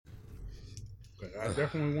I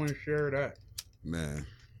definitely want to share that. Man.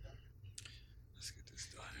 Let's get this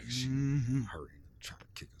done. Hurry. Try to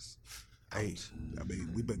kick us. Hey, I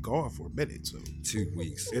mean, we've been gone for a minute, so 2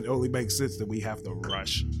 weeks. it only makes sense that we have to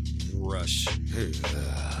rush. You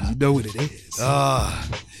know what it is.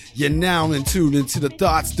 You're now in tune into the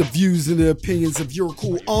thoughts, the views, and the opinions of your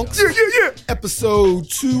cool unks. Yeah. Episode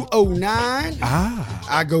 209.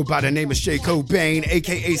 I go by the name of Shay Cobain,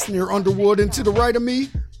 a.k.a. Sneer Underwood, and to the right of me,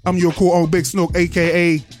 I'm your cool old Big Snook,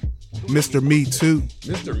 a.k.a. Mr. Me Too.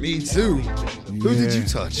 Mr. Me Too. Who did you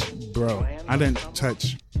touch? Bro, I didn't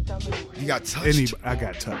touch. You got touched? I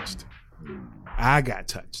got touched. I got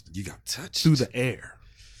touched. You got touched? Through the air.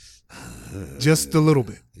 Just a little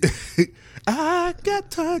bit. I got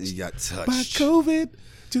touched. You got touched. By COVID.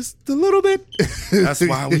 Just a little bit. That's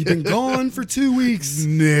why we've been gone for 2 weeks.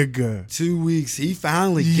 Nigga. 2 weeks. He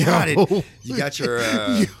finally got it. You got your,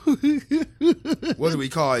 what do we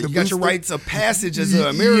call it? You got your rights of passage as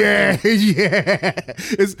an American. Yeah.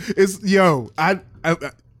 It's yo, I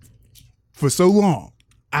for so long,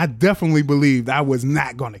 I definitely believed I was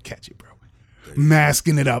not going to catch it, bro.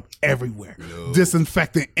 Masking it up everywhere. No.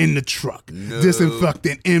 Disinfectant in the truck. No.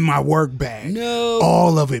 Disinfectant in my work bag. No.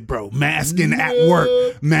 All of it, bro. Masking at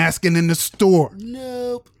work. Masking in the store.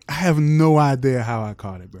 Nope. I have no idea how I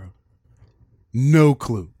caught it, bro. No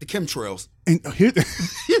clue. The chemtrails. And here's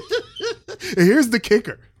the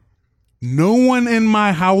kicker. No one in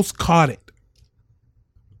my house caught it.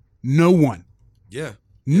 No one. Yeah.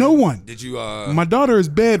 No one. Did you My daughter is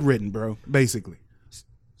bedridden, bro, basically.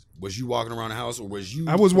 Was you walking around the house, or was you?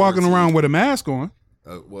 I was walking around with a mask on.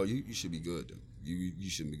 Well, you should be good, though. You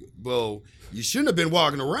shouldn't be good. Well, you shouldn't have been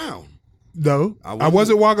walking around. No, I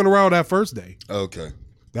wasn't walking around that first day. Okay.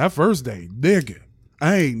 That first day, nigga,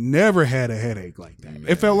 I ain't never had a headache like that. Man.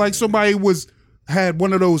 It felt like somebody had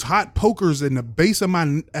one of those hot pokers at the base of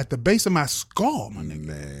my skull, my nigga.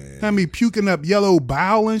 Man. Had me puking up yellow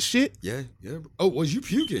bile and shit. Yeah. Oh, was you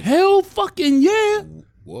puking? Hell fucking yeah.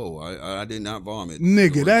 Whoa, I did not vomit.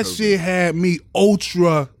 Nigga, that shit had me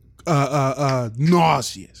ultra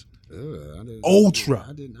nauseous. Ultra.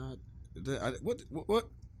 I did not. What?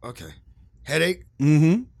 Okay. Headache?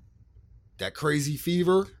 Mm-hmm. That crazy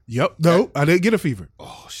fever? Yep. No, I didn't get a fever.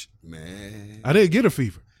 Oh, man. I didn't get a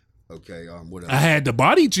fever. Okay, what else? I had the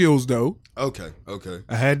body chills, though. Okay.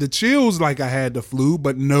 I had the chills like I had the flu,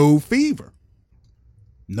 but no fever.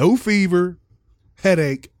 No fever,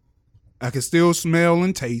 headache. I could still smell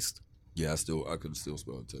and taste. Yeah, I could still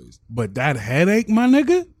smell and taste. But that headache, my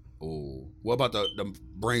nigga? Oh. What about the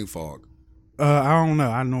brain fog? I don't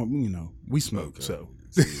know. I know, we smoke, okay. So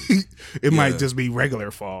it might just be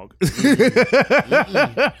regular fog. Mm-mm.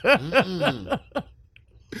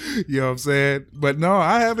 You know what I'm saying? But no,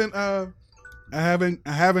 I haven't.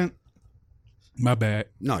 My bad.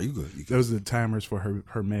 No, you good. Those are the timers for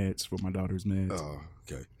her meds, for my daughter's meds. Oh,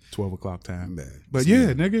 okay. 12 o'clock time. Man. But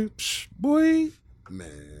yeah, nigga, boy.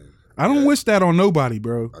 Man. I don't wish that on nobody,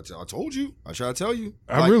 bro. I told you. I try to tell you.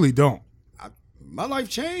 I really don't. My life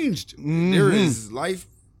changed. Mm-hmm. There is life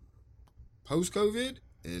post-COVID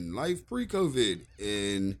and life pre-COVID.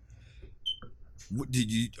 And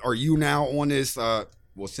are you now on this,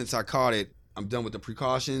 since I caught it, I'm done with the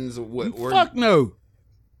precautions or what?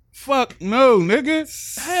 Fuck no, nigga.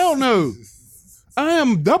 Hell no. I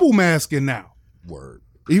am double masking now. Word.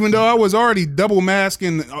 Even though I was already double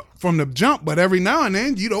masking from the jump, but every now and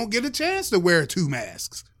then you don't get a chance to wear 2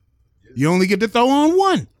 masks. You only get to throw on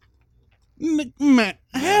 1. Man,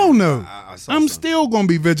 hell no. I'm still going to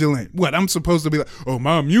be vigilant. What, I'm supposed to be like, oh,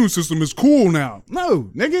 my immune system is cool now.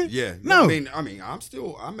 No, nigga. Yeah. No. I mean, I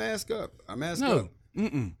mask up. I mask up.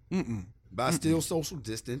 But I still social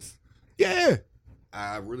distance. Yeah.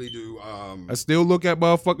 I really do. I still look at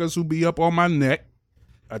motherfuckers who be up on my neck.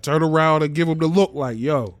 I turn around and give them the look like,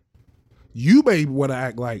 yo, you may want to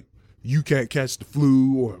act like you can't catch the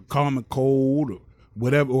flu or common cold or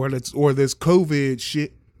whatever, or this COVID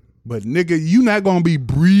shit. But nigga, you not gonna be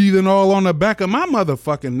breathing all on the back of my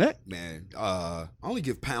motherfucking neck. Man, I only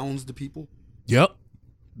give pounds to people. Yep.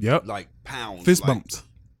 Like pounds. Fist bumps.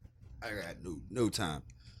 I got no time.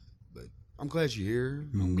 But I'm glad you're here.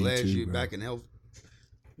 I'm glad you're back in healthy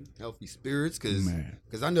spirits,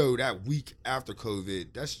 because I know that week after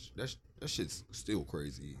COVID, that shit's still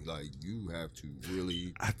crazy. Like, you have to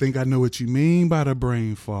really. I think I know what you mean by the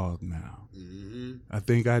brain fog now. Mm-hmm. I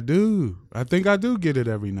think I do get it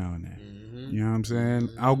every now and then. Mm-hmm. You know what I'm saying?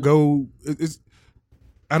 Mm-hmm. I'll go.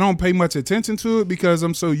 I don't pay much attention to it because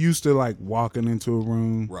I'm so used to like walking into a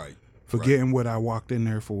room, right, forgetting what I walked in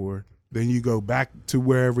there for. Then you go back to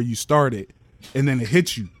wherever you started, and then it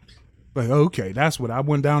hits you. Like, okay, that's what I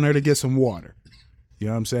went down there to get some water. You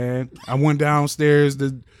know what I'm saying? I went downstairs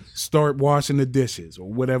to start washing the dishes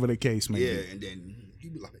or whatever the case may be. Yeah, and then you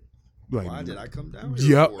be like, why did I come down here?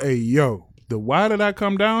 Yep. Hey, yo. The why did I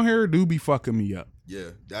come down here do be fucking me up. Yeah,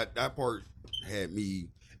 that part had me.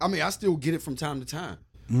 I mean, I still get it from time to time.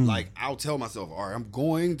 Like, I'll tell myself, all right, I'm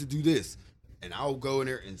going to do this. And I'll go in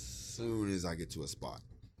there, and as soon as I get to a spot,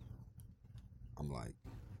 I'm like,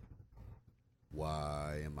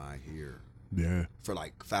 why am I here? Yeah. For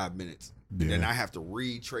like 5 minutes. Yeah. And then I have to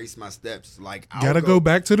retrace my steps. Like, gotta go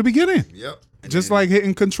back to the beginning. Yep. And just then, like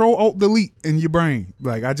hitting Control Alt Delete in your brain.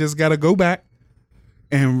 Like, I just gotta go back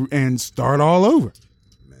and start all over.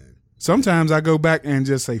 man. Sometimes I go back and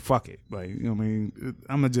just say fuck it. Like, you know what I mean?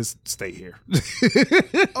 I'm gonna just stay here.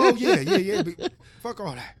 Oh yeah. But fuck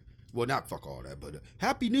all that. Well, not fuck all that, but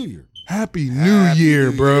Happy New Year. Happy New Year,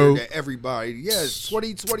 bro. To everybody. Yes,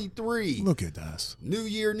 2023. Look at us. New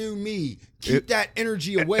year, new me. Keep that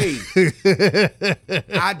energy away.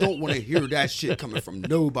 I don't want to hear that shit coming from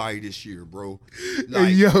nobody this year, bro. Like,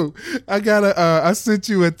 Hey, yo, I sent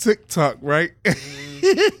you a TikTok, right?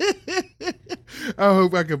 I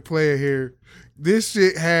hope I can play it here. This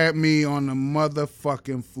shit had me on the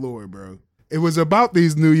motherfucking floor, bro. It was about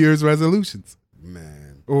these New Year's resolutions. man.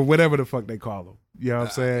 Or whatever the fuck they call them. You know what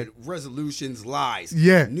I'm saying? Resolutions, lies.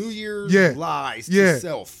 Yeah. New Year's lies Yeah. to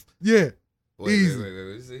self. Yeah. Wait,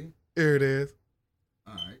 Easy. see? Here it is.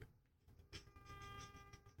 All right.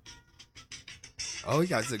 Oh, you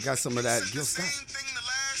got some of that Gil Scott.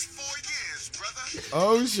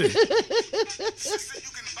 Oh, shit. She said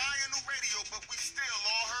you can buy a new radio, but we still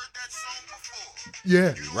all heard that song before.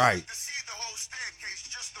 Yeah. You don't Right. have to see the whole staircase,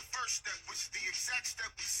 just the first step, which is the exact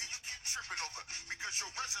step we see you keep tripping over, because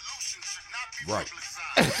your resolution should not be Right.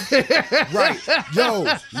 publicized. Right.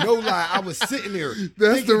 Yo, no lie. I was sitting there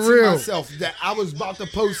That's thinking the to real. myself that I was about to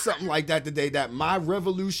post something like that today, that my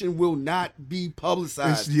revolution will not be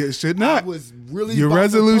publicized. It should not. I was really Your about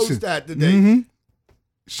resolution. to post that today. Mm-hmm. I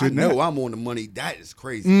Should know not. I'm on the money. That is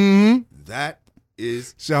crazy. Mm-hmm. That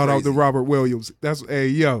is Shout out to crazy. Robert Williams. That's hey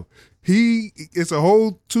yo. It's a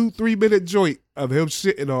whole 2-3 minute joint of him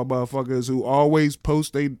shitting on motherfuckers who always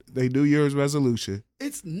post they New Year's resolution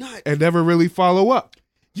It's not. and never really follow up.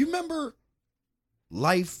 You remember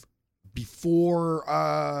life before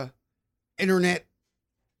internet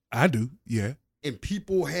I do, yeah. and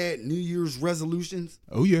people had New Year's resolutions?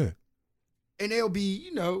 Oh yeah. And they'll be,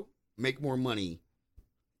 make more money,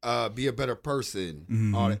 be a better person,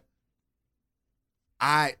 Mhm. all that.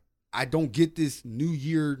 I don't get this New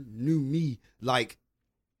Year, new me. Like,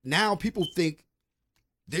 now people think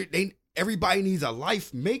everybody needs a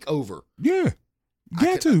life makeover. Yeah.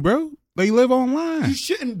 Got to, bro. They live online. You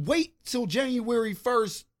shouldn't wait till January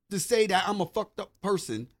 1st to say that I'm a fucked up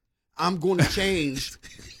person. I'm going to change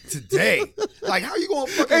today. Like, how you going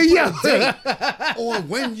to fucking put a date on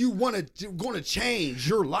when you going to change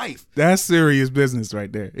your life? That's serious business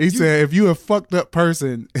right there. He said if you a fucked up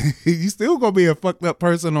person, you still gonna be a fucked up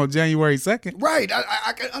person on January 2nd. Right.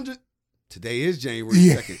 I can Today is January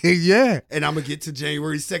Yeah. 2nd. Yeah. And I'm going to get to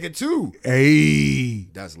January 2nd too. Hey.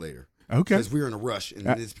 That's later. Okay. Because we're in a rush, and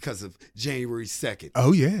it's because of January 2nd.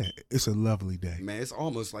 Oh yeah. It's a lovely day. Man, it's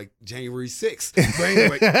almost like January 6th. But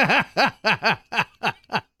anyway,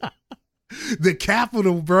 The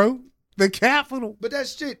capital, bro. The capital. but that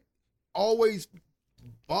shit always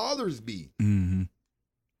bothers me. Mm-hmm.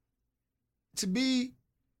 To me,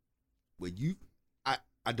 when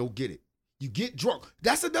I don't get it. You get drunk.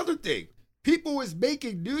 That's another thing. People is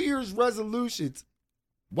making New Year's resolutions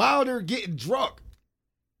while they're getting drunk.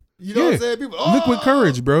 You know what I'm saying? People, Liquid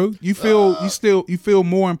courage, bro. You feel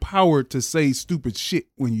more empowered to say stupid shit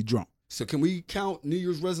when you drunk. So can we count New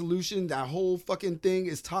Year's resolution? That whole fucking thing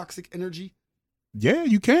is toxic energy, Yeah,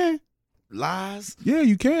 you can. lies, Yeah,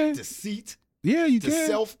 you can. deceit Yeah, you to can.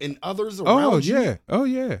 self and others around Oh you. yeah. Oh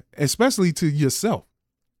yeah. Especially to yourself.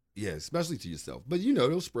 Yeah, especially to yourself. But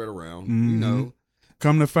they'll spread around. Mhm.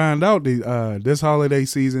 Come to find out, this holiday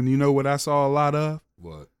season, you know what I saw a lot of?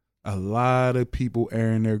 What? A lot of people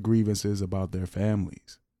airing their grievances about their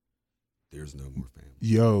families. There's no more family.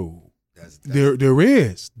 Yo, That's there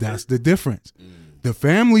is. That's the difference. The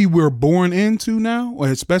family we're born into now, or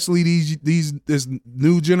especially this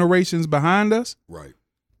new generations behind us, right.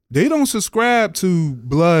 they don't subscribe to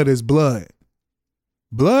blood is blood.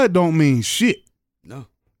 Blood don't mean shit. No.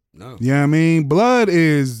 You know what I mean? Blood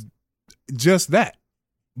is just that.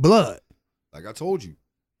 Blood. Like I told you.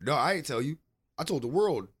 No, I ain't tell you. I told the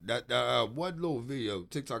world that one little video,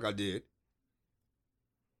 TikTok I did.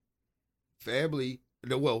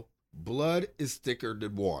 Blood is thicker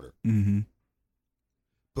than water. Mm-hmm.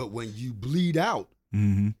 But when you bleed out,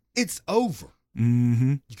 Mm-hmm. it's over.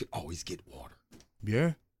 Mm-hmm. You can always get water.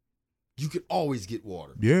 Yeah. You can always get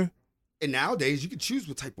water. Yeah. And nowadays, you can choose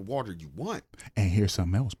what type of water you want. And here's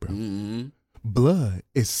something else, bro. Mm-hmm. Blood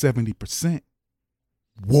is 70%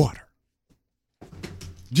 water.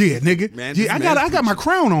 Yeah, nigga. Man, yeah, I got my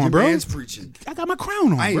crown on, Your bro. man's preaching. I got my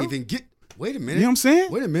crown on, I ain't bro. even get. Wait a minute. You know what I'm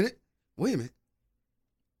saying? Wait a minute.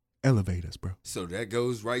 Elevate us, bro. So that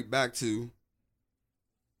goes right back to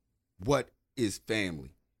what is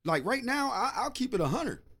family. Like right now, I'll keep it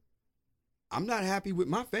 100. I'm not happy with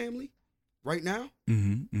my family right now.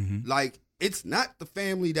 Mm-hmm, mm-hmm. Like, it's not the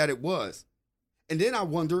family that it was. And then I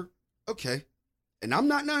wonder, okay, and I'm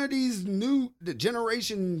not none of these the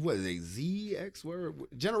generation, what is it, Z, X, where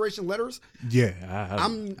generation letters? Yeah.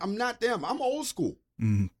 I'm not them. I'm old school.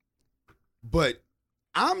 Mm-hmm. But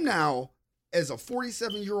I'm now, as a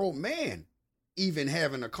 47-year-old man, even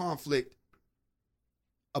having a conflict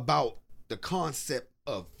about the concept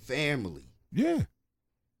of family. Yeah.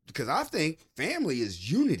 Because I think family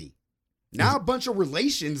is unity. Not a bunch of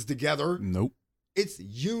relations together. Nope. It's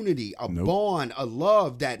unity, a Nope. bond, a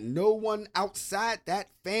love that no one outside that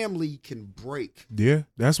family can break. Yeah,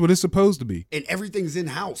 that's what it's supposed to be. And everything's in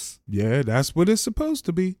house. Yeah, that's what it's supposed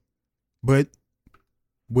to be. But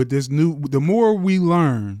with this the more we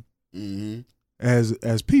learn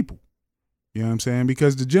as people, you know what I'm saying?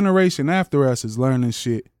 Because the generation after us is learning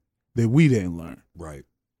shit that we didn't learn. Right.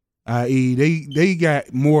 I.e., they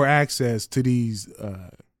got more access to these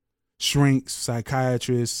shrinks,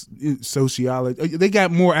 psychiatrists, sociologists. They got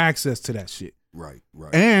more access to that shit. Right.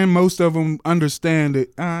 And most of them understand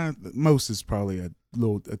it. Most is probably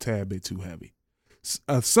a tad bit too heavy.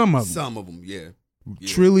 Some of them, yeah.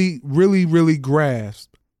 really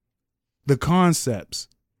grasp the concepts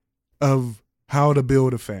of how to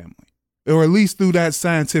build a family, or at least through that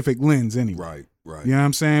scientific lens anyway. Right. You know what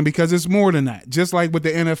I'm saying? Because it's more than that. Just like with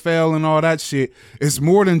the NFL and all that shit, it's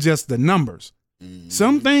more than just the numbers.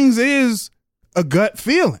 Some things is a gut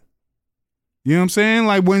feeling. You know what I'm saying?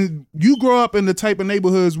 Like when you grow up in the type of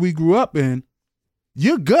neighborhoods we grew up in,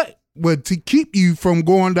 your gut would to keep you from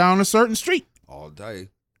going down a certain street. All day.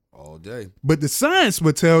 But the science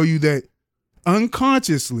would tell you that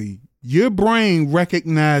unconsciously, your brain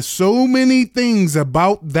recognized so many things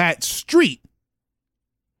about that street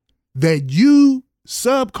that you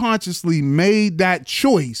subconsciously made that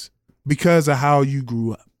choice because of how you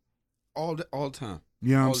grew up. All the time.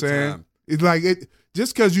 You know what I'm All the saying? time. It's like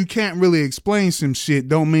just because you can't really explain some shit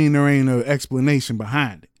don't mean there ain't an explanation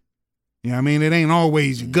behind it. You know what I mean? It ain't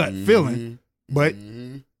always your gut feeling, but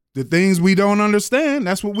the things we don't understand,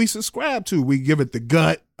 that's what we subscribe to. We give it the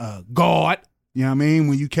gut, God. You know what I mean?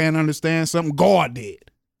 When you can't understand something, God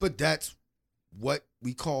did. But that's what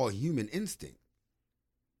we call human instinct.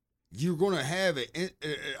 You're going to have it.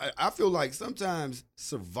 I feel like sometimes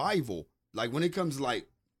survival, like when it comes to like,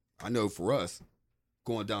 I know for us,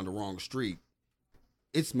 going down the wrong street,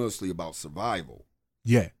 it's mostly about survival.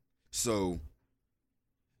 Yeah. So,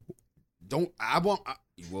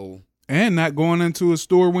 and not going into a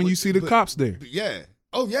store when you see the cops there. Yeah.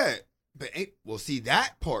 Oh, yeah. But, see,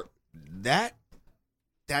 that part,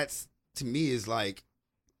 that's, to me, is like,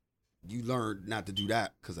 you learn not to do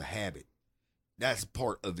that because of habit. That's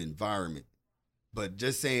part of environment. But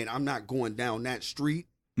just saying, I'm not going down that street,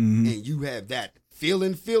 and you have that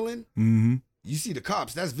feeling, you see the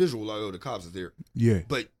cops, that's visual, like, oh, the cops are there. Yeah.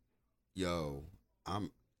 But,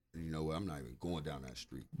 I'm not even going down that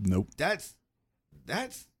street. Nope. That's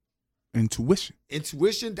intuition.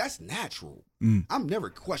 That's natural. I'm never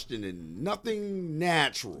questioning nothing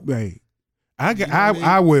natural. Hey,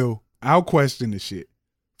 I'll question the shit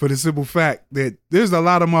for the simple fact that there's a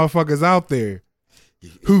lot of motherfuckers out there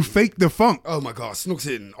who fake the funk. Oh my God, Snook's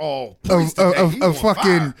hitting all of fucking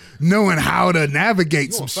fire. Knowing how to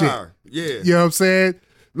navigate some shit. Yeah. You know what I'm saying?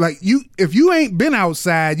 Like if you ain't been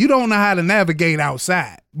outside, you don't know how to navigate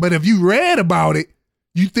outside. But if you read about it,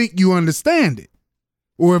 you think you understand it.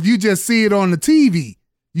 Or if you just see it on the TV,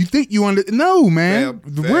 you think you no, man.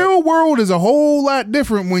 The real world is a whole lot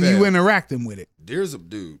different when you interacting with it. There's a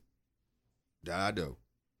dude that I know.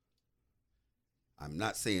 I'm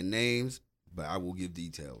not saying names, but I will give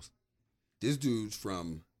details. This dude's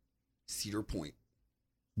from Cedar Point.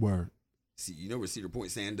 Word. See, you know where Cedar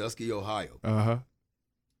Point, Sandusky, Ohio. Uh-huh.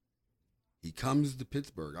 He comes to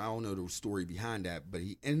Pittsburgh. I don't know the story behind that, but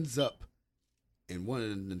he ends up in one of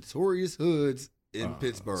the notorious hoods in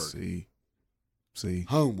Pittsburgh. See.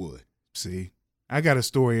 Homewood. See. I got a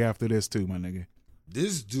story after this too, my nigga.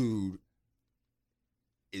 This dude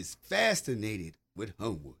is fascinated with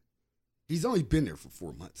Homewood. He's only been there for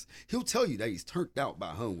 4 months. He'll tell you that he's turned out by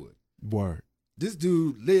Homewood. Word. This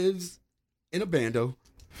dude lives in a bando.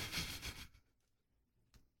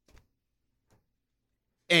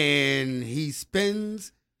 and he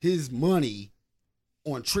spends his money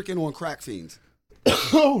on tricking on crack fiends.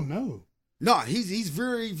 Oh no. No, he's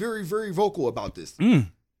very, very, very vocal about this.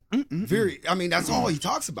 Very. I mean, that's all he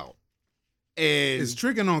talks about. And Is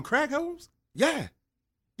tricking on crack hoes? yeah.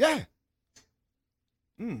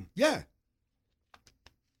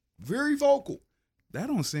 Very vocal. That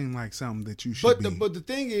don't seem like something that you should be But the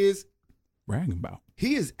thing is, bragging about.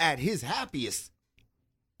 he is at his happiest.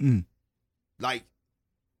 Like,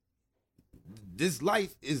 this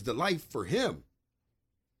life is the life for him.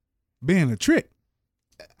 Being a trick.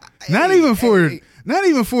 Not even for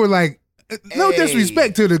like, no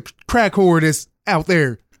disrespect to the crack whore that's out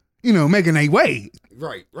there, making a way,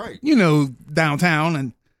 Right. downtown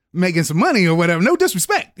and making some money or whatever. No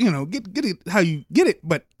disrespect, get it how you get it.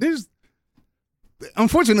 But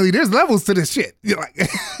unfortunately, there's levels to this shit. You're like,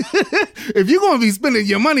 if you're gonna be spending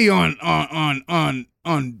your money on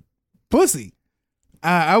pussy,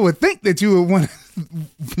 I would think that you would want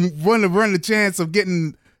to run the chance of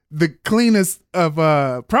getting the cleanest of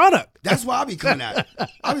product. That's why I be coming at it.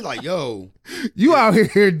 I be like, yo. You out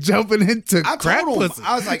here jumping into crack told him, pussy.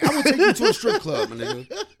 I was like, I'm going to take you to a strip club, my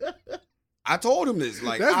nigga. I told him this.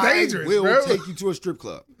 Like, That's dangerous, I will bro. take you to a strip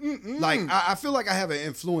club. Like, I feel like I have an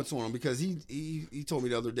influence on him because he told me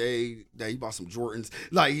the other day that he bought some Jordans.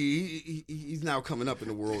 Like, he's now coming up in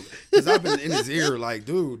the world. Because I've been in his ear like,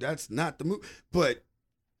 dude, that's not the move. But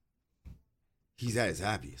he's at his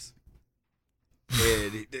happiest.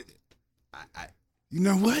 And You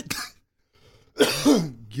know what?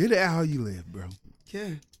 Get it how you live, bro.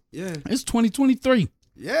 yeah. It's 2023.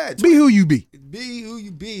 Yeah. Be who you be. Be who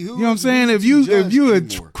you be. You know what I'm saying? If you a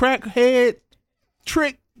crackhead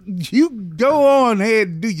trick, you go on ahead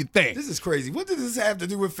and do your thing. This is crazy. What does this have to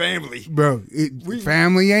do with family? Bro,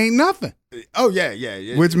 family ain't nothing. Oh,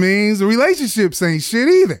 yeah. Which means the relationships ain't shit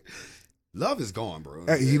either. Love is gone, bro.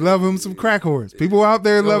 He love him some crack whores. People out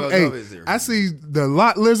there love. Love Hey, is there. I see the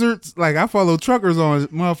lot lizards. Like I follow truckers on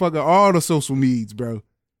motherfucker all the social medias, bro.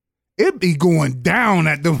 It be going down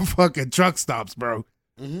at them fucking truck stops, bro.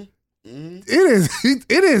 It is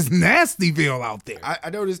Nastyville out there. I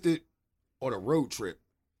noticed it on a road trip.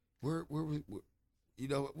 Where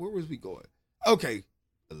was we going? Okay,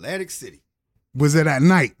 Atlantic City. Was it at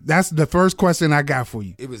night? That's the first question I got for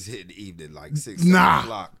you. It was hitting the evening, like 6, Nah. 7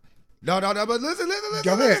 o'clock. No, but listen.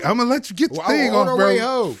 Go ahead. I'm gonna let you get the Well, thing on off, our bro. way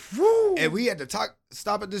home. Woo. And we had to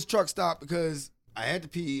stop at this truck stop because I had to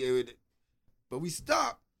pee. But we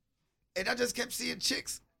stopped, and I just kept seeing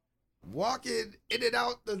chicks walking in and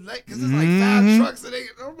out the lake because there's like 5 trucks, and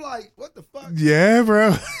I'm like, what the fuck? Yeah,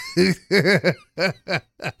 bro.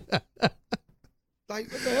 Like,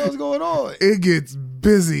 what the hell's going on? It gets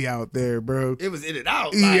busy out there, bro. It was in and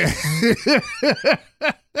out. Like, Yeah.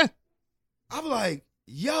 I'm like,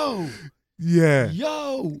 yo. Yeah.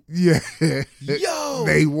 Yo.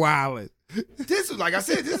 They wildin'. This is, like I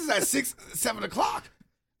said, this is at 6, 7 o'clock.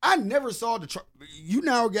 I never saw the truck. You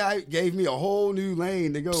now gave me a whole new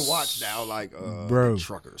lane to go watch now, like, Bro.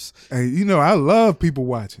 truckers. And I love people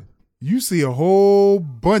watching. You see a whole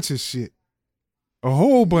bunch of shit. A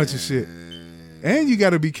whole bunch of shit. And you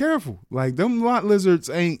gotta be careful. Like them lot lizards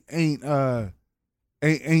ain't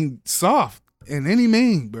soft in any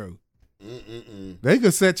mean, bro. They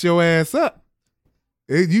could set your ass up.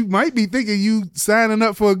 You might be thinking you signing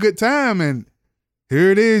up for a good time, and here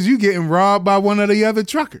it is, you getting robbed by one of the other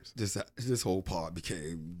truckers. This whole pod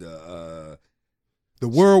became the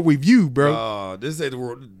world we view, bro. This ain't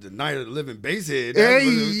the night of the living basehead. Hey,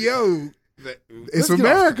 yo. It's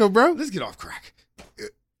America, bro. Let's get off crack.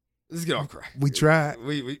 We tried.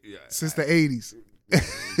 Since the 80s.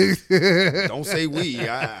 Don't say we.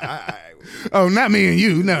 Oh, not me and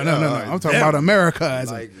you. No. I'm talking about America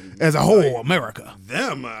as a whole. America.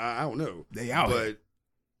 Them, I don't know. They out here. But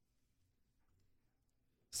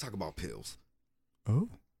let's talk about pills. Oh,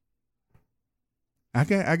 I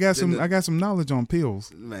got some knowledge on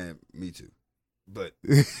pills. Man, me too. But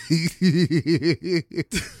Mm-hmm,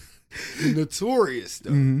 the notorious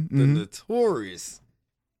though, the notorious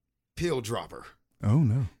pill dropper. Oh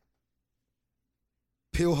no.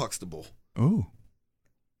 Pill Huxtable. Oh.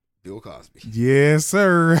 Bill Cosby. Yes,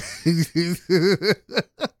 sir. He's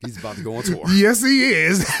about to go on tour. Yes, he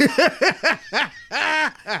is.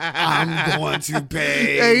 I'm going to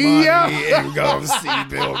pay Hey, money yo. and go see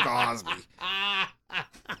Bill Cosby.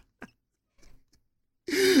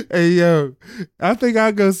 Hey, yo, I think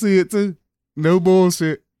I'll go see it too. No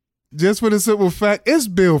bullshit. Just for the simple fact, it's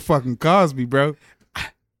Bill fucking Cosby, bro.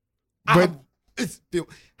 But It's Bill.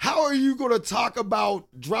 How are you going to talk about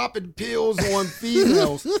dropping pills on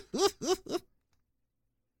females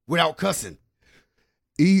without cussing?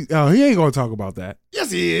 He ain't gonna talk about that.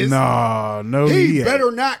 Yes, he is. No, he ain't.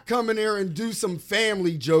 better not come in there and do some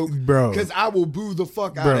family joke, bro. Because I will boo the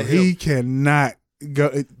fuck out Bro, of him. he cannot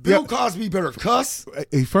go. Bill Cosby better cuss.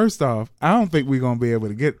 Hey, first off, I don't think we're gonna be able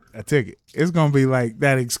to get a ticket. It's gonna be like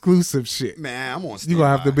that exclusive shit. Man, I'm on. You're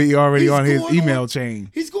gonna have to be already on his email on,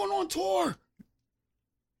 chain. He's going on tour.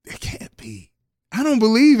 It can't be. I don't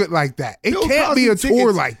believe it like that. It Bill can't Cosby be a tickets,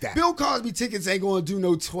 tour like that. Bill Cosby tickets ain't going to do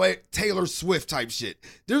no Taylor Swift type shit.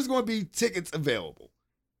 There's going to be tickets available.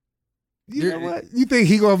 You know what? You think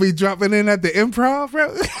he gonna be dropping in at the Improv,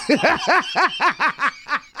 bro?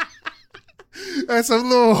 That's a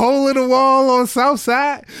little hole in the wall on South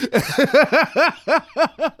Side.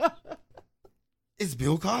 It's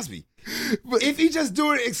Bill Cosby. But if he just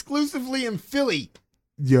do it exclusively in Philly,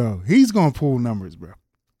 yo, he's gonna pull numbers, bro.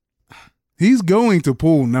 He's going to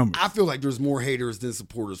pull numbers. I feel like there's more haters than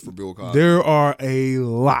supporters for Bill Cosby. There are a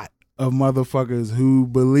lot of motherfuckers who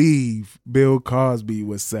believe Bill Cosby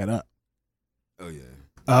was set up. Oh yeah,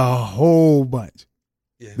 a whole bunch.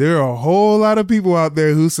 Yeah. There are a whole lot of people out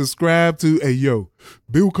there who subscribe to, hey, yo,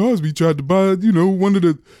 Bill Cosby tried to buy, one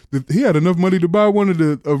of he had enough money to buy one of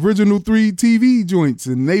the original 3 TV joints,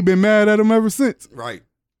 and they've been mad at him ever since. Right.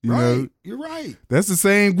 You know, you're right. That's the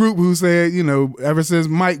same group who said, ever since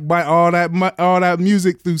Mike bought all that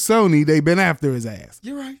music through Sony, they've been after his ass.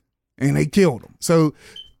 You're right. And they killed him. So,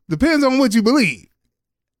 depends on what you believe.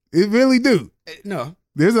 It really do. No.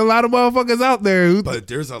 There's a lot of motherfuckers out there but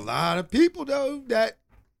there's a lot of people though that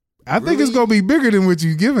I think it's gonna be bigger than what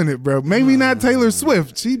you giving it, bro. Maybe not Taylor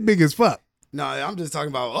Swift. She big as fuck. No, I'm just talking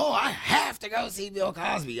about. I have to go see Bill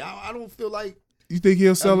Cosby. I don't feel like. You think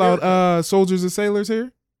he'll sell out Soldiers and Sailors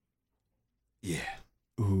here? Yeah.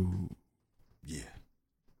 Ooh. Yeah.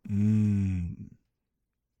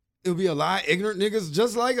 It'll be a lot of ignorant niggas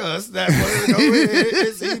just like us that want to go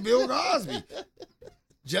and see Bill Cosby.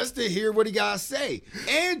 Just to hear what he got to say.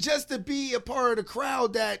 And just to be a part of the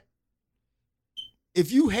crowd that,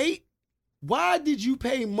 if you hate, why did you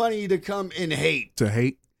pay money to come and hate? To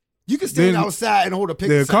hate? You can stand outside and hold a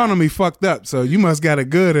picture. The economy fucked up, so you must got it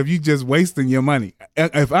good if you just wasting your money.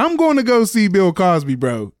 If I'm going to go see Bill Cosby,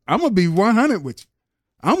 bro, I'm going to be 100 with you.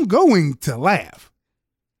 I'm going to laugh.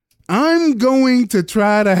 I'm going to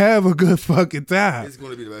try to have a good fucking time. It's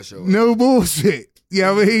going to be the best show. No bullshit. You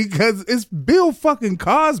know what I mean? Because it's Bill fucking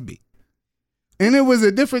Cosby. And it was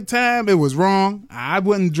a different time. It was wrong. I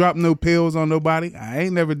wouldn't drop no pills on nobody. I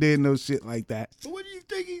ain't never did no shit like that. So what do you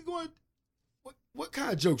think he's going to, what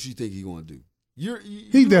kind of jokes you think he's going to do?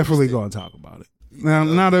 He definitely going to talk about it.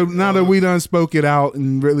 Now that we done spoke it out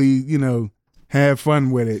and really, have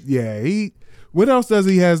fun with it. Yeah. What else does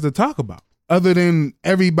he has to talk about other than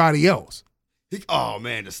everybody else? Oh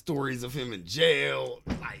man, the stories of him in jail.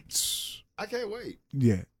 Like, I can't wait.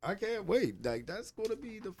 Yeah. I can't wait. Like, that's going to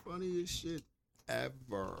be the funniest shit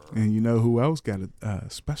ever. And you know who else got a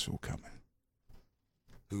special coming?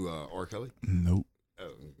 Who, R. Kelly? Nope.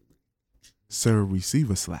 Oh. Sir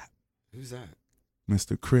Receiver Slap. Who's that?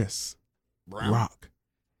 Mr. Chris Brown. Rock.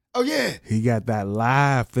 Oh, yeah. He got that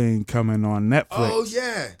live thing coming on Netflix. Oh,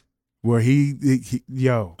 yeah. Where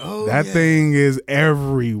that thing is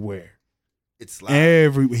everywhere. It's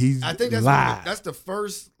live. I think that's live. That's the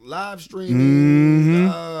first live streaming.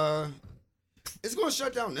 Mm-hmm. It's going to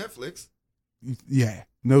shut down Netflix. Yeah,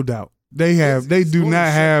 no doubt. They do not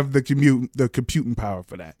have the computing power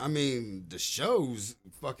for that. I mean, the shows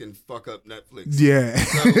fucking fuck up Netflix. Yeah.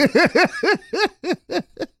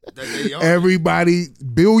 So, everybody,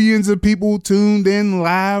 billions of people tuned in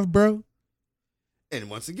live, bro. And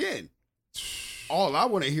once again, all I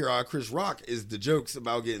want to hear out of Chris Rock is the jokes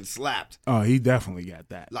about getting slapped. Oh, he definitely got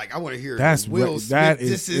that. Like, I want to hear Will Smith. That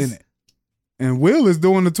is in it. And Will is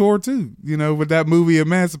doing the tour too, with that movie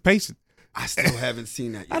Emancipation. I still haven't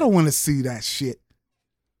seen that yet. I don't want to see that shit.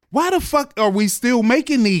 Why the fuck are we still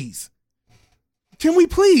making these? Can we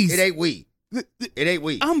please? It ain't we. It ain't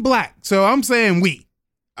we. I'm black, so I'm saying we.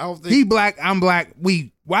 I don't think he black, I'm black,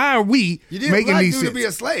 we. Why are we making these shit? You didn't to be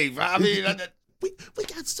a slave. I mean, we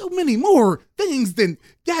got so many more things than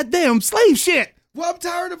goddamn slave shit. Well, I'm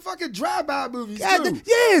tired of fucking drive-by movies too.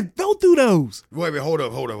 Yeah, don't do those. Wait, hold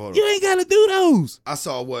up. You ain't got to do those. I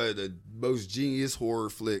saw one of the most genius horror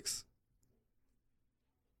flicks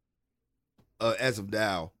as of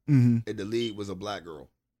now, and the lead was a black girl.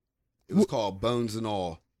 It was called Bones and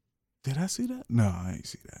All. Did I see that? No, I ain't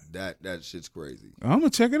see that. That shit's crazy. I'm gonna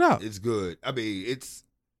check it out. It's good. I mean, it's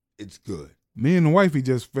good. Me and the wifey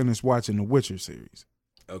just finished watching the Witcher series.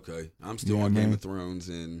 Okay, I'm still on Game of Thrones,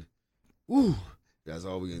 and that's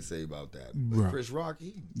all we can say about that. But Chris Rock,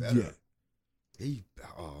 he better. Yeah.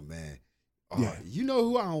 Oh man, Yeah. You know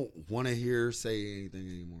who I don't want to hear say anything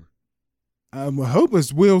anymore? I hope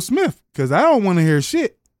it's Will Smith, because I don't want to hear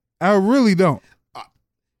shit. I really don't.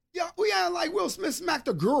 Yeah, we had like Will Smith smacked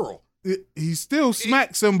a girl. He still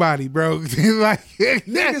smacked somebody, bro. Like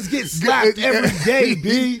Niggas get slapped every day,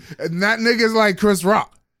 B. Not niggas like Chris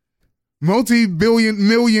Rock. Multi-billion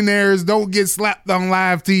millionaires don't get slapped on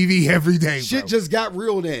live TV every day, Shit bro. just got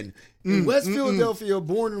real then. In West Philadelphia,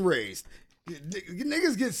 born and raised.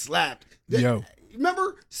 Niggas get slapped. Yo.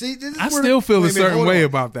 Remember? See, this is I where still feel a wait minute, certain hold way on.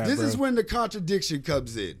 about that, This bro. is when the contradiction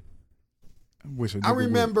comes in. Wish I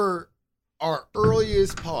remember our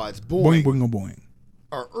earliest pods, boing, boing, boing.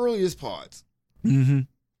 Our earliest pods. Mm-hmm.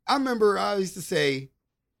 I remember I used to say,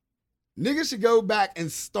 niggas should go back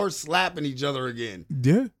and start slapping each other again.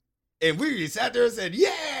 Yeah. And we sat there and said,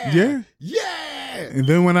 yeah. Yeah. Yeah. And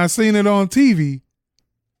then when I seen it on TV,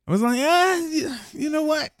 I was like, you know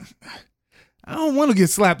what? I don't want to get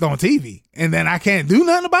slapped on TV. And then I can't do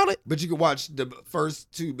nothing about it. But you can watch the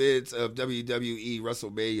first 2 bits of WWE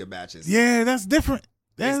WrestleMania matches. Yeah, that's different.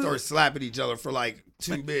 They start slapping each other for like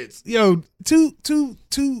 2 bits. Yo,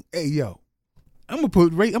 hey, yo. I'm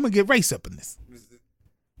gonna get race up in this.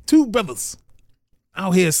 2 brothers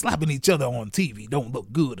out here slapping each other on TV don't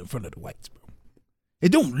look good in front of the whites, bro.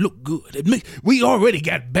 It don't look good. We already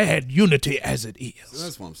got bad unity as it is. So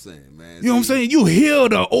that's what I'm saying, man. You know what I'm saying? You hear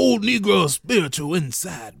the old Negro spiritual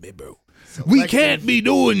inside me, bro. We can't be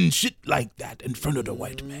doing shit like that in front of the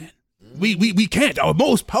white man. We can't. Our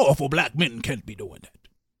most powerful black men can't be doing that.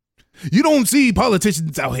 You don't see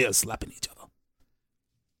politicians out here slapping each other.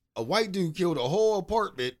 A white dude killed a whole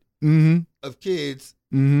apartment of kids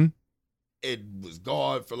and was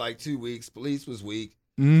gone for like 2 weeks. Police was weak.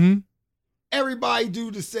 Everybody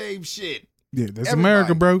do the same shit. Yeah, that's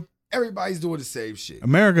America, bro. Everybody's doing the same shit.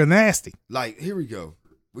 America nasty. Like, here we go.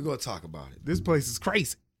 We're going to talk about it. This place is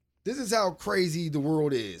crazy. This is how crazy the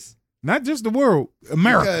world is. Not just the world,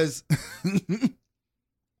 America. Because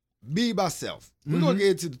me, myself, we're going to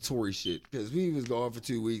get into the Tory shit because we was gone for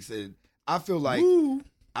 2 weeks and I feel like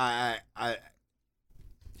I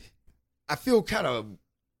feel kind of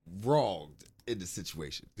wronged in the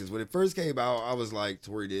situation because when it first came out, I was like,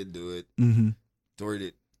 Tory didn't do it. Tory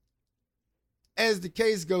did. As the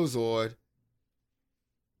case goes on,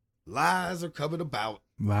 lies are coming about.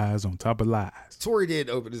 Lies on top of lies. Tory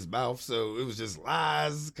didn't open his mouth, so it was just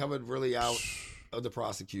lies coming really out of the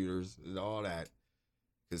prosecutors and all that.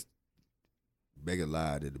 Because Megan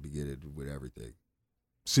lied in the beginning with everything.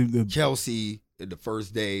 Kelsey, in the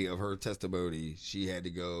first day of her testimony, she had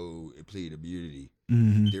to go and plead immunity.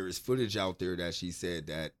 There is footage out there that she said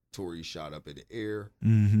that Tory shot up in the air.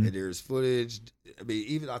 And there's footage, I mean,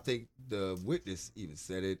 even I think the witness even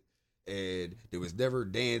said it. And there was never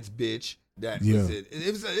Dan's bitch. That was it.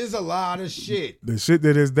 It was a lot of shit. The shit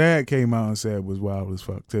that his dad came out and said was wild as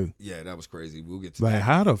fuck, too. Yeah, that was crazy. We'll get to like, that.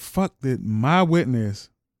 How the fuck did my witness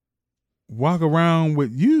walk around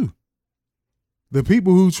with you? The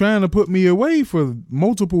people who trying to put me away for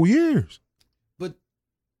multiple years. But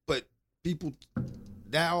people,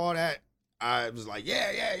 that all that, I was like,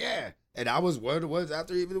 yeah. And I was one of the ones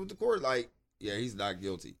after even with the court, like, yeah, he's not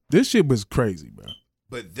guilty. This shit was crazy, bro.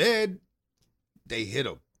 But then they hit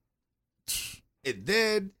him. And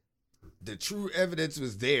then the true evidence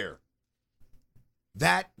was there.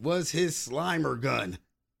 That was his Slimer gun.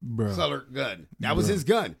 Bro. Colored gun. That was his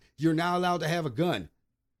gun. You're not allowed to have a gun.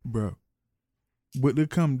 Bro. What it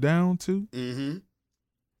come down to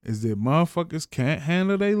is that motherfuckers can't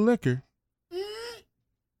handle their liquor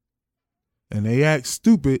and they act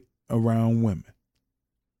stupid around women,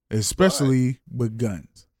 especially with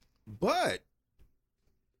guns. But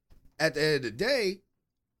at the end of the day,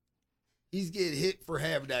 he's getting hit for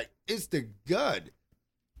having that. It's the gun.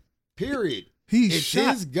 Period. It's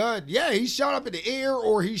his gun. Yeah, he shot up in the air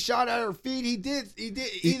or he shot at her feet. He did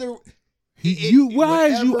either. Why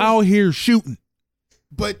is you out here shooting?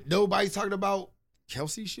 But nobody's talking about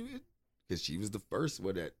Kelsey shooting because she was the first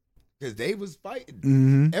one that, because they was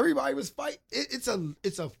fighting. Everybody was fighting. It's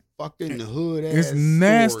a fucking hood ass. It's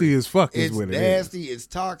nasty story. as fuck. It's what nasty. It is. It's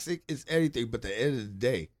toxic. It's anything. But at the end of the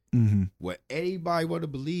day, what anybody want to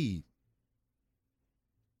believe,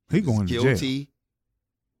 he going to guilty jail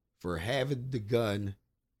for having the gun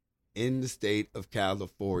in the state of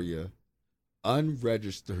California,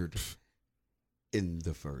 unregistered in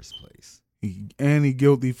the first place. And he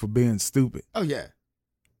guilty for being stupid. Oh yeah.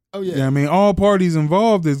 Yeah, I mean, all parties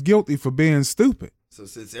involved is guilty for being stupid. So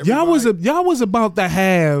since y'all was about to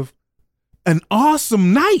have an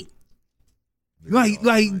awesome night.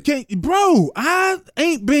 Bro, I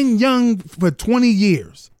ain't been young for 20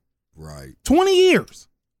 years. Right. 20 years.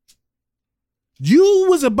 You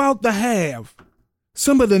was about to have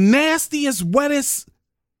some of the nastiest, wettest,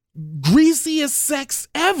 greasiest sex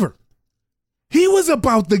ever. He was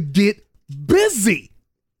about to get busy.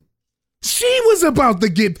 She was about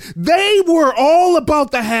to they were all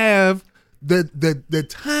about to have the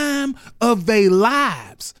time of their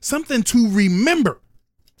lives. Something to remember.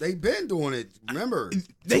 They been doing it. Remember,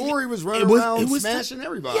 Tory was running around smashing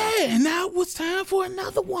everybody. Yeah, and now it was time for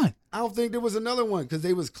another one. I don't think there was another one because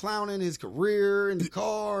they was clowning his career in the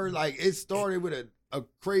car. Like, it started with a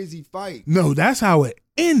crazy fight. No, that's how it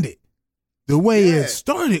ended. The way it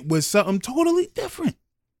started was something totally different.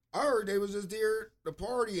 I heard they was just there at the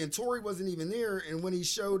party and Tory wasn't even there. And when he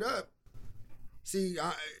showed up,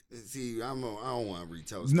 I don't want to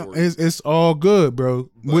retell the story. No, it's all good, bro.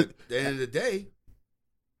 But at the end of the day,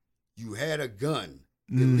 you had a gun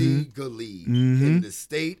illegally in the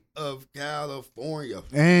state of California.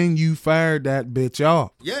 And you fired that bitch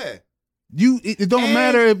off. Yeah. It don't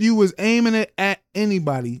matter if you was aiming it at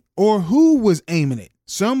anybody or who was aiming it.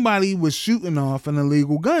 Somebody was shooting off an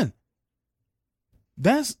illegal gun.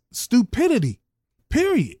 That's stupidity,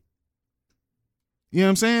 period. You know what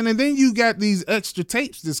I'm saying? And then you got these extra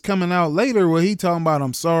tapes that's coming out later where he talking about,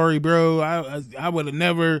 I'm sorry, bro. I would have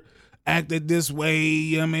never acted this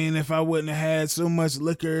way. I mean, if I wouldn't have had so much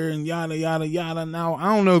liquor and yada, yada, yada. Now,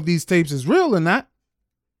 I don't know if these tapes is real or not,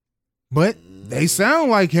 but they sound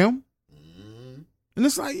like him. And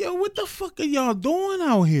it's like, yo, what the fuck are y'all doing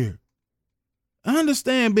out here? I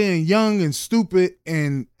understand being young and stupid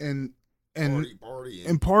and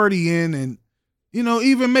partying and, you know,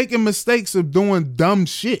 even making mistakes of doing dumb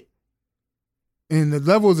shit. And the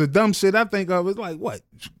levels of dumb shit I think of is like, what?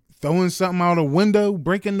 Throwing something out a window,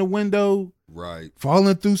 breaking the window. Right.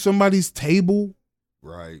 Falling through somebody's table.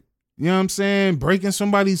 Right. You know what I'm saying? Breaking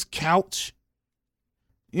somebody's couch.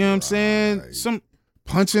 You know what I'm saying? Some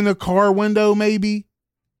punching a car window maybe.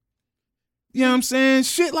 You know what I'm saying?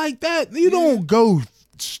 Shit like that. You don't go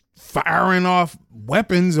firing off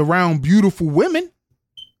weapons around beautiful women.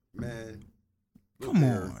 Man. Come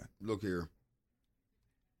on. Look here.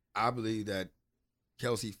 I believe that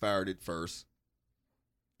Kelsey fired it first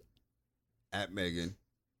at Megan.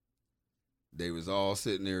 They was all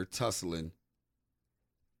sitting there tussling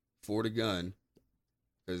for the gun.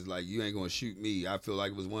 Because, like, you ain't going to shoot me. I feel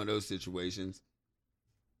like it was one of those situations.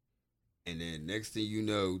 And then next thing you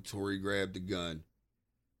know, Tory grabbed the gun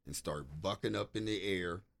and started bucking up in the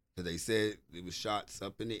air. Because they said it was shots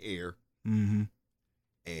up in the air. Mm-hmm.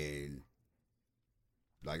 And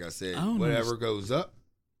like I said, whatever goes up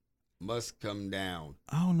must come down.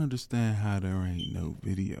 I don't understand how there ain't no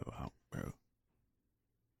video out, bro.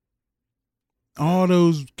 All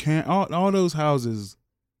those houses,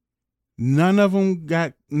 none of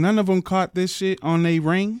them caught this shit on their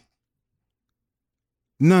ring.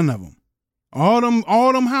 None of them. All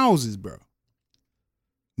them houses, bro.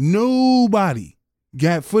 Nobody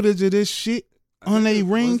got footage of this shit on a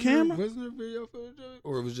ring camera. Wasn't there video footage of it?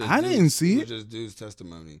 Or it was just I didn't see it. It was just dude's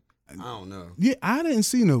testimony. I don't know. Yeah, I didn't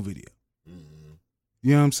see no video. Mm-hmm.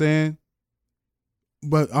 You know what I'm saying?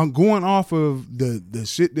 But I'm going off of the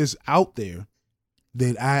shit that's out there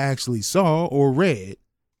that I actually saw or read.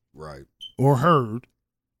 Right. Or heard.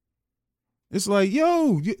 It's like,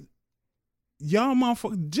 yo, y'all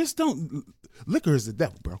motherfuckers just don't. Liquor is the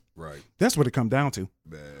devil, bro. Right. That's what it come down to.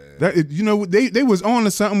 Bad. That, you know, they was on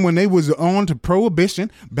to something when they was on to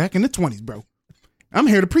prohibition back in the 1920s, bro. I'm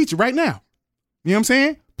here to preach it right now. You know what I'm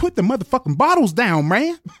saying? Put the motherfucking bottles down,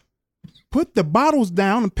 man. Put the bottles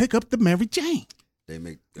down and pick up the Mary Jane. They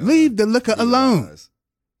make leave the liquor alone.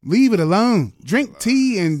 Leave it alone. Drink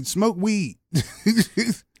tea and smoke weed.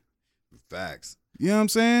 Facts. You know what I'm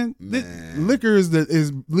saying? Liquor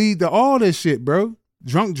is lead to all this shit, bro.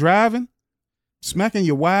 Drunk driving, smacking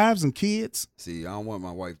your wives and kids. See, I don't want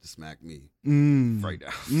my wife to smack me right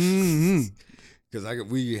now. Because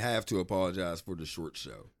we have to apologize for the short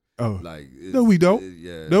show. Oh, no, we don't.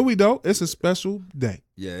 No, we don't. It's a special day.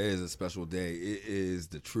 Yeah, it is a special day. It is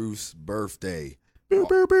the Truth's birthday. All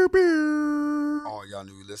y'all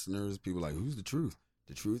new listeners, people like, who's the Truth?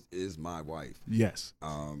 The Truth is my wife. Yes.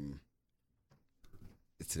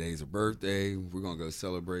 Today's her birthday. We're gonna go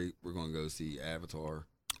celebrate. We're gonna go see Avatar.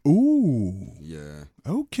 Ooh. Yeah.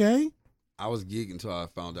 Okay. I was geeking until I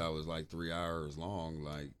found out it was like 3 hours long.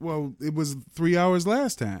 Like, well, it was 3 hours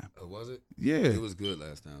last time. Oh, was it? Yeah. It was good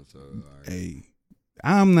last time. So, right. Hey,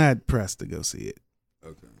 I'm not pressed to go see it.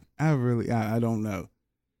 Okay. I don't know.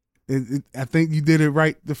 I think you did it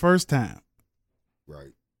right the first time.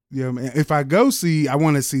 Right. Yeah. If I go see, I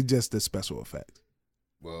want to see just the special effects.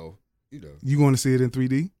 Well, you know. You want to see it in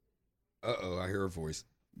 3D? I hear a voice.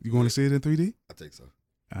 You want to see it in 3D? I think so.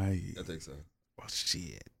 I think so. Well,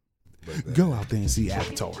 shit. Go out there and see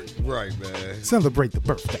Avatar. Right, man. Celebrate the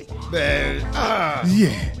birthday. Man,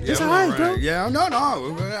 yeah. It's all right, bro. Yeah, no.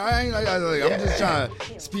 I ain't I'm just trying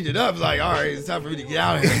to speed it up. Like, all right, it's time for me to get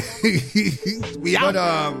out of here. We out.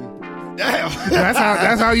 But, damn.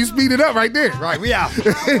 That's how you speed it up right there. Right, we out.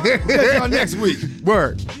 We'll catch y'all next week.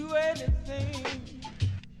 Word.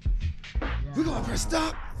 We're going to press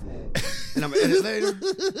stop. And I'm going to edit later.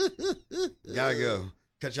 Gotta go.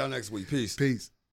 Catch y'all next week. Peace. Peace.